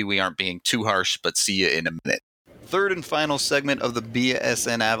 Hopefully we aren't being too harsh, but see you in a minute. Third and final segment of the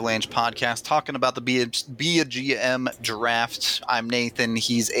BSN Avalanche podcast, talking about the Be a GM draft. I'm Nathan,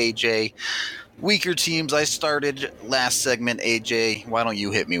 he's AJ. Weaker teams I started last segment. AJ, why don't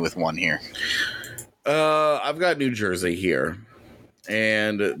you hit me with one here? I've got New Jersey here.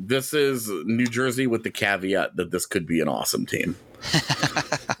 And this is New Jersey with the caveat that this could be an awesome team.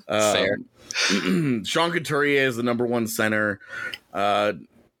 Fair. Sean Couturier is the number one center.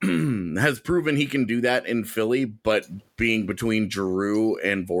 Has proven he can do that in Philly, but being between Giroux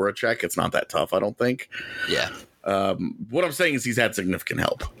and Voracek, it's not that tough, I don't think. Yeah. What I'm saying is he's had significant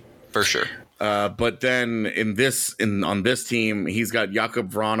help. For sure. But then on this team, he's got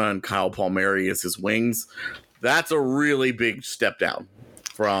Jakub Vrana and Kyle Palmieri as his wings. That's a really big step down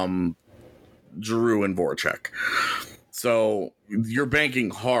from Giroux and Voracek. So you're banking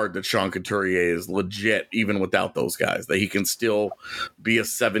hard that Sean Couturier is legit even without those guys, that he can still be a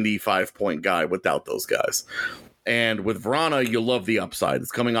 75-point guy without those guys. And with Vrana, you love the upside.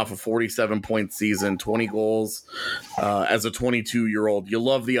 It's coming off a 47-point season, 20 goals as a 22-year-old. You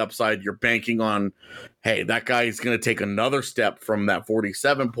love the upside. You're banking on, hey, that guy is going to take another step from that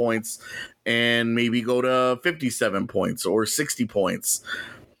 47 points and maybe go to 57 points or 60 points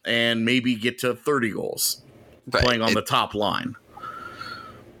and maybe get to 30 goals. Right. Playing on the top line.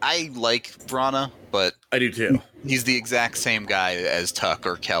 I like Vrana, but I do too. He's the exact same guy as Tuck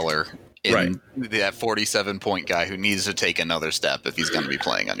or Keller in that 47-point guy who needs to take another step if he's going to be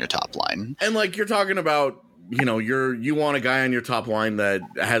playing on your top line. And like you're talking about, you know, you want a guy on your top line that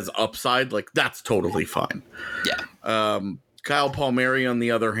has upside, like that's totally fine. Yeah. Kyle Palmieri, on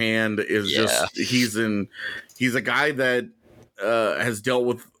the other hand, is he's a guy that has dealt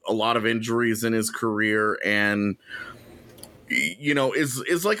with a lot of injuries in his career and, you know,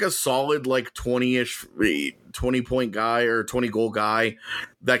 is like a solid, like 20-point guy or 20 goal guy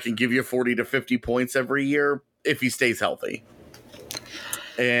that can give you 40 to 50 points every year if he stays healthy.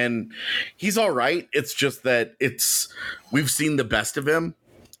 And he's all right. It's just that we've seen the best of him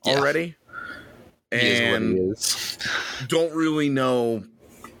already. And he is. Don't really know.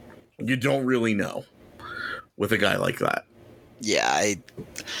 You don't really know with a guy like that. Yeah,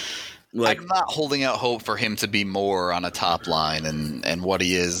 I'm not holding out hope for him to be more on a top line, and what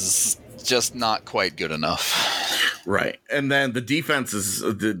he is just not quite good enough. Right. And then the defense is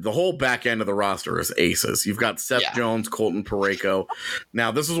the whole back end of the roster is aces. You've got Seth Jones, Colton Parayko.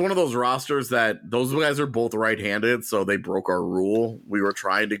 Now, this is one of those rosters that those guys are both right-handed, so they broke our rule. We were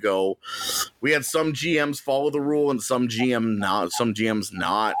trying to go. We had some GMs follow the rule and some GMs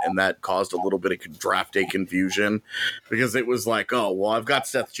not, and that caused a little bit of draft day confusion because it was like, oh, well, I've got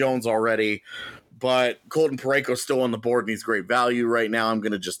Seth Jones already, but Colton Parayko's still on the board and he's great value right now. I'm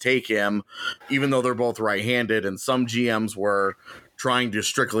going to just take him, even though they're both right-handed. And some GMs were trying to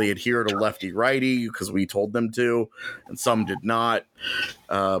strictly adhere to lefty-righty because we told them to, and some did not.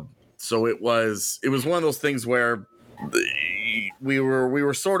 So it was one of those things where we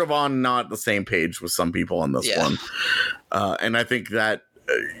were sort of on not the same page with some people on this one. And I think that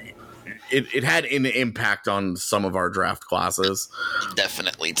it had an impact on some of our draft classes.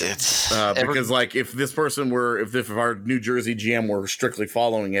 Definitely did. Because like if this person were, if our New Jersey GM were strictly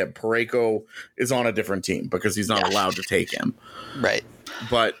following it, Parayko is on a different team because he's not allowed to take him. Right.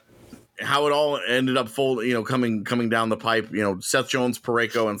 But how it all ended up coming down the pipe, Seth Jones,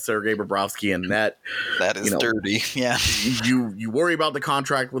 Parayko, and Sergei Bobrovsky in net. That is dirty. Yeah. You worry about the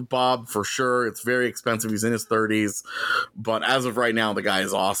contract with Bob for sure. It's very expensive. He's in his 30s. But as of right now, the guy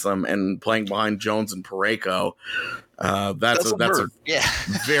is awesome. And playing behind Jones and Parayko, that's a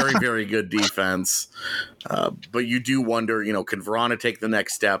very, very good defense. But you do wonder, can Vrana take the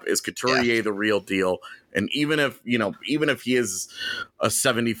next step? Is Couturier the real deal? And even if he is a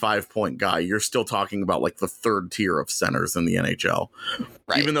 75-point guy, you're still talking about like the third tier of centers in the NHL,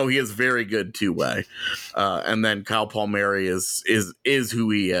 even though he is very good two-way. And then Kyle Palmieri is who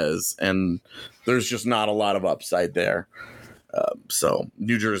he is, and there's just not a lot of upside there. So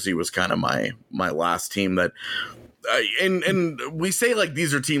New Jersey was kind of my last team that. And we say like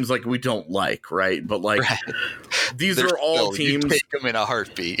these are teams like we don't like, right? But like these are all teams. You take them in a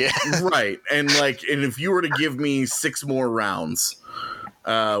heartbeat, right? And if you were to give me 6 more rounds,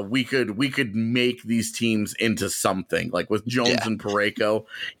 we could make these teams into something. Like with Jones and Parayko,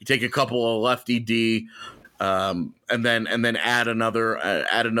 you take a couple of lefty D, and then add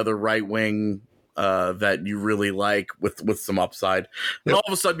another right wing. That you really like with some upside. And all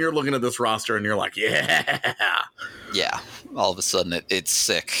of a sudden you're looking at this roster and you're like, all of a sudden it's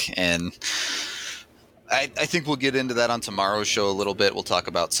sick. And I think we'll get into that on tomorrow's show a little bit. We'll talk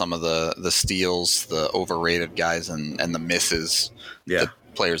about some of the steals, the overrated guys, and the misses, the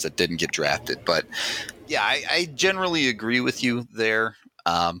players that didn't get drafted. But I generally agree with you there.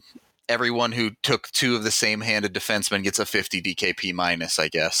 Everyone who took 2 of the same handed defensemen gets a 50 DKP minus, I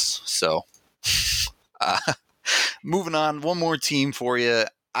guess. So moving on, one more team for you.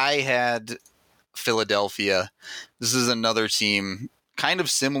 I had Philadelphia. This is another team kind of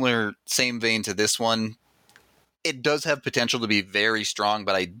similar, same vein to this one. It does have potential to be very strong,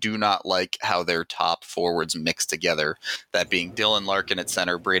 but I do not like how their top forwards mix together. That being Dylan Larkin at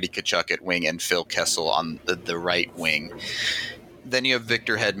center, Brady Tkachuk at wing, and Phil Kessel on the right wing. Then you have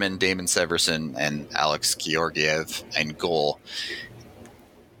Victor Hedman, Damon Severson, and Alex Georgiev in goal.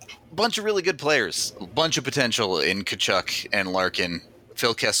 Bunch of really good players, a bunch of potential in Tkachuk and Larkin.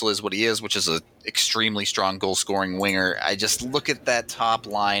 Phil Kessel is what he is, which is an extremely strong goal-scoring winger. I just look at that top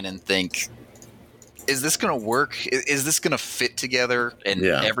line and think, is this going to work? Is this going to fit together and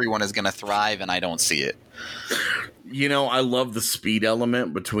everyone is going to thrive? And I don't see it. I love the speed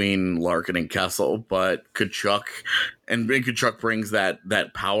element between Larkin and Kessel, but Tkachuk brings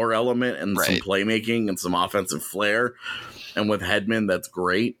that power element and some playmaking and some offensive flair. And with Hedman, that's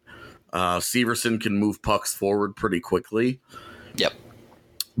great. Severson can move pucks forward pretty quickly. Yep.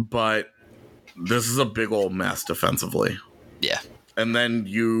 But this is a big old mess defensively. Yeah. And then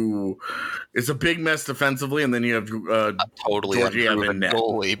it's a big mess defensively, and then you have totally unproven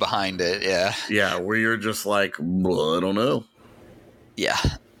goalie behind it. Yeah. Yeah, where you're just like, well, I don't know. Yeah.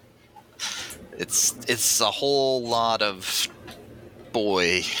 It's a whole lot of,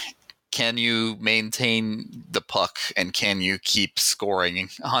 boy, can you maintain the puck and can you keep scoring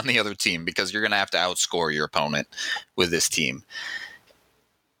on the other team? Because you're going to have to outscore your opponent with this team.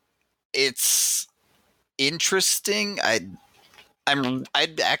 It's interesting.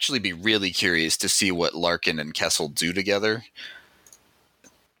 I'd actually be really curious to see what Larkin and Kessel do together.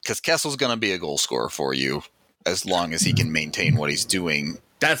 Because Kessel's going to be a goal scorer for you as long as he can maintain what he's doing.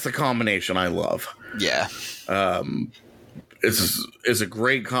 That's the combination I love. Yeah. It's a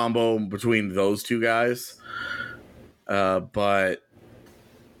great combo between those two guys. But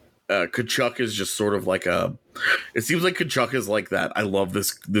Tkachuk is just sort of like it seems like Tkachuk is like that. I love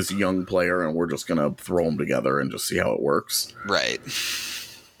this young player and we're just going to throw them together and just see how it works. Right.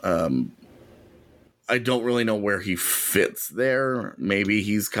 I don't really know where he fits there. Maybe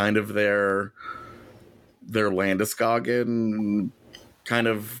he's kind of their Landeskog kind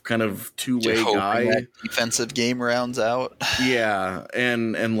of two-way guy. That defensive game rounds out. Yeah,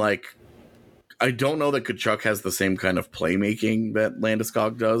 and like I don't know that Tkachuk has the same kind of playmaking that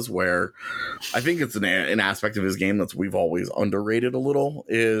Landeskog does, where I think it's an aspect of his game that we've always underrated a little.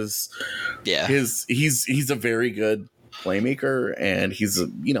 He's a very good playmaker, and he's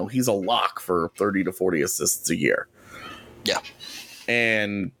a lock for 30 to 40 assists a year. Yeah.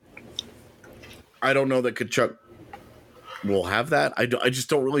 And I don't know that Tkachuk will have that. I just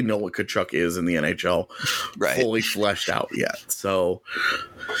don't really know what Tkachuk is in the NHL fully fleshed out yet. So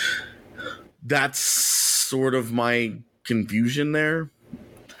that's sort of my confusion there.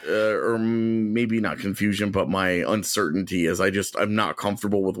 Or maybe not confusion, but my uncertainty is I'm not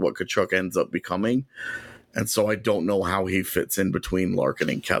comfortable with what Tkachuk ends up becoming. And so I don't know how he fits in between Larkin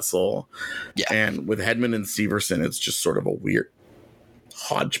and Kessel. Yeah. And with Hedman and Severson, it's just sort of a weird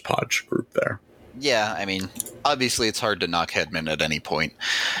hodgepodge group there. Yeah, I mean, obviously it's hard to knock Hedman at any point.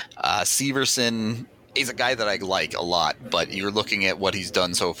 Severson is a guy that I like a lot, but you're looking at what he's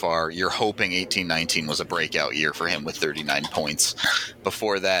done so far. You're hoping 18-19 was a breakout year for him with 39 points.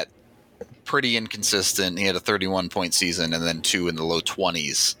 Before that, pretty inconsistent. He had a 31-point season and then 2 in the low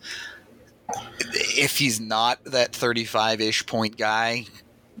 20s. If he's not that 35-ish point guy,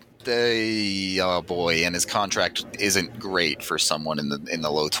 oh boy, and his contract isn't great for someone in the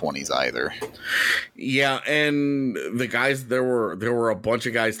low 20s either. Yeah, and the guys there were a bunch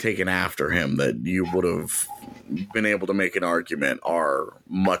of guys taken after him that you would have been able to make an argument are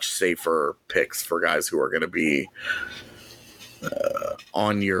much safer picks for guys who are going to be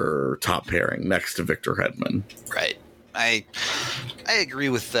on your top pairing next to Victor Hedman. Right. I agree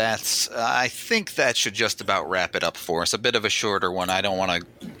with that. I think that should just about wrap it up for us. A bit of a shorter one. I don't want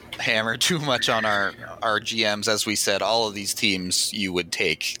to hammer too much on our GMs. As we said, all of these teams you would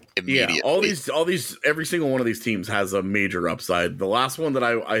take immediately. Yeah, all these, every single one of these teams has a major upside. The last one that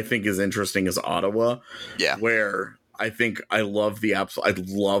I think is interesting is Ottawa. Yeah, where I think I love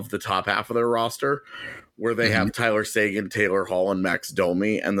the top half of their roster, where they have Tyler Seguin, Taylor Hall, and Max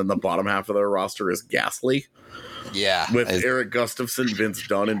Domi, and then the bottom half of their roster is Ghastly. Yeah. With Eric Gustafson, Vince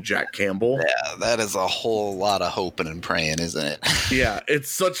Dunn, and Jack Campbell. Yeah, that is a whole lot of hoping and praying, isn't it? Yeah, it's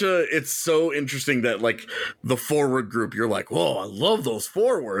so interesting that, like, the forward group, you're like, whoa, I love those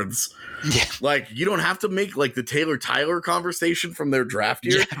forwards. Yeah. Like, you don't have to make, like, the Taylor conversation from their draft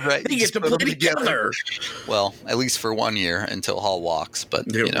year. Yeah, right. They get to play together. Well, at least for 1 year until Hall walks,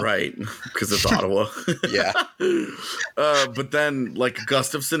 but, you know. Right, because it's Ottawa. Yeah. But then, like,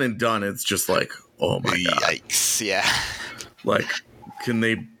 Gustafson and Dunn, it's just like, oh my God. Yikes, yeah. Like, can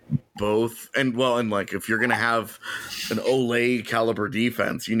they both? And like, if you're going to have an Olay caliber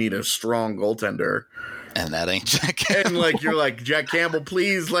defense, you need a strong goaltender. And that ain't Jack Campbell. And, like, you're like, Jack Campbell,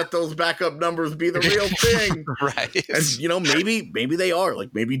 please let those backup numbers be the real thing. Right. And, you know, maybe they are.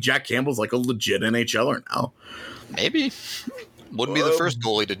 Like, maybe Jack Campbell's, like, a legit NHLer now. Maybe. Wouldn't be the first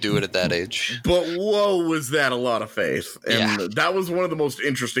goalie to do it at that age. But whoa, was that a lot of faith. And that was one of the most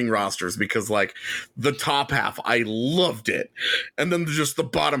interesting rosters because, like, the top half, I loved it. And then just the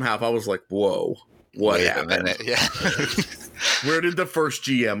bottom half, I was like, whoa, what happened? Yeah. Where did the first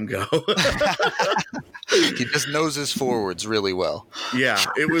GM go? He just knows his forwards really well. Yeah,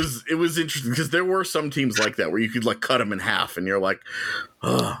 it was interesting because there were some teams like that where you could, like, cut them in half and you're like,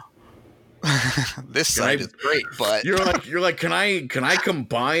 oh. This side is great, but you're like, can I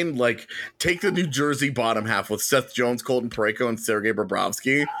combine, like, take the New Jersey bottom half with Seth Jones, Colton Parayko, and Sergei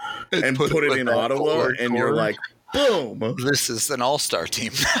Bobrovsky and put it in Ottawa, and you're like, boom! This is an all-star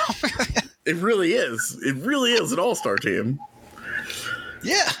team now. It really is. It really is an all-star team.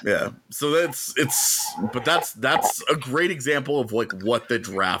 Yeah. Yeah. So that's a great example of, like, what the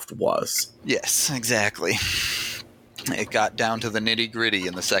draft was. Yes, exactly. It got down to the nitty-gritty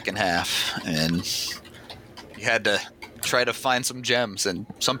in the second half, and you had to try to find some gems, and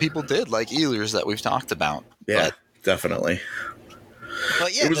some people did, like Ehlers that we've talked about. Yeah, definitely.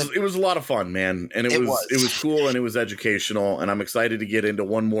 But yeah, it was a lot of fun, man, and it was cool, and it was educational, and I'm excited to get into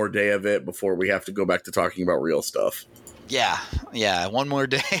one more day of it before we have to go back to talking about real stuff. Yeah, one more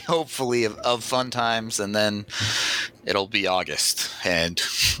day, hopefully, of fun times, and then it'll be August, and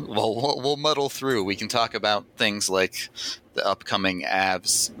we'll muddle through. We can talk about things like the upcoming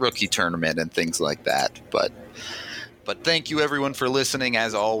Avs rookie tournament and things like that, but thank you, everyone, for listening.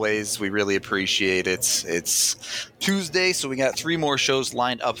 As always, we really appreciate it. It's Tuesday, so we got 3 more shows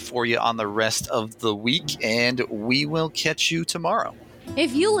lined up for you on the rest of the week, and we will catch you tomorrow.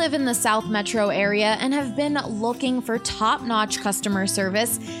 If you live in the South Metro area and have been looking for top-notch customer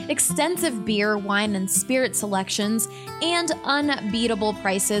service, extensive beer, wine, and spirit selections, and unbeatable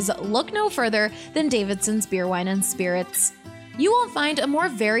prices, look no further than Davidson's Beer, Wine, and Spirits. You won't find a more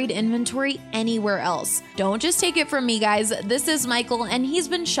varied inventory anywhere else. Don't just take it from me, guys. This is Michael, and he's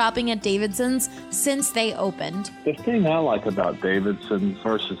been shopping at Davidson's since they opened. The thing I like about Davidson's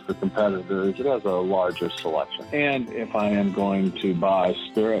versus the competitors, it has a larger selection. And if I am going to buy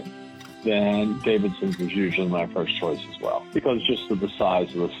spirit, then Davidson's is usually my first choice as well, because just of the size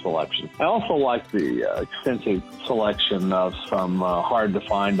of the selection. I also like the extensive selection of some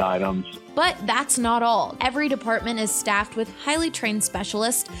hard-to-find items. But that's not all. Every department is staffed with highly trained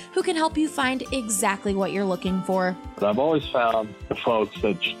specialists who can help you find exactly what you're looking for. But I've always found the folks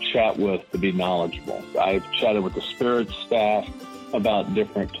that you chat with to be knowledgeable. I've chatted with the spirits staff about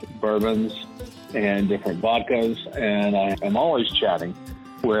different bourbons and different vodkas, and I am always chatting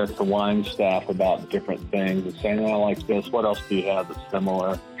with the wine staff about different things and saying, I like this, what else do you have that's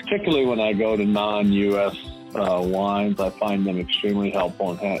similar? Particularly when I go to non-U.S. wines, I find them extremely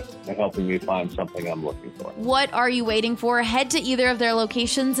helpful in helping me find something I'm looking for. What are you waiting for? Head to either of their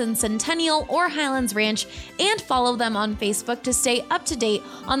locations in Centennial or Highlands Ranch and follow them on Facebook to stay up to date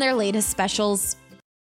on their latest specials.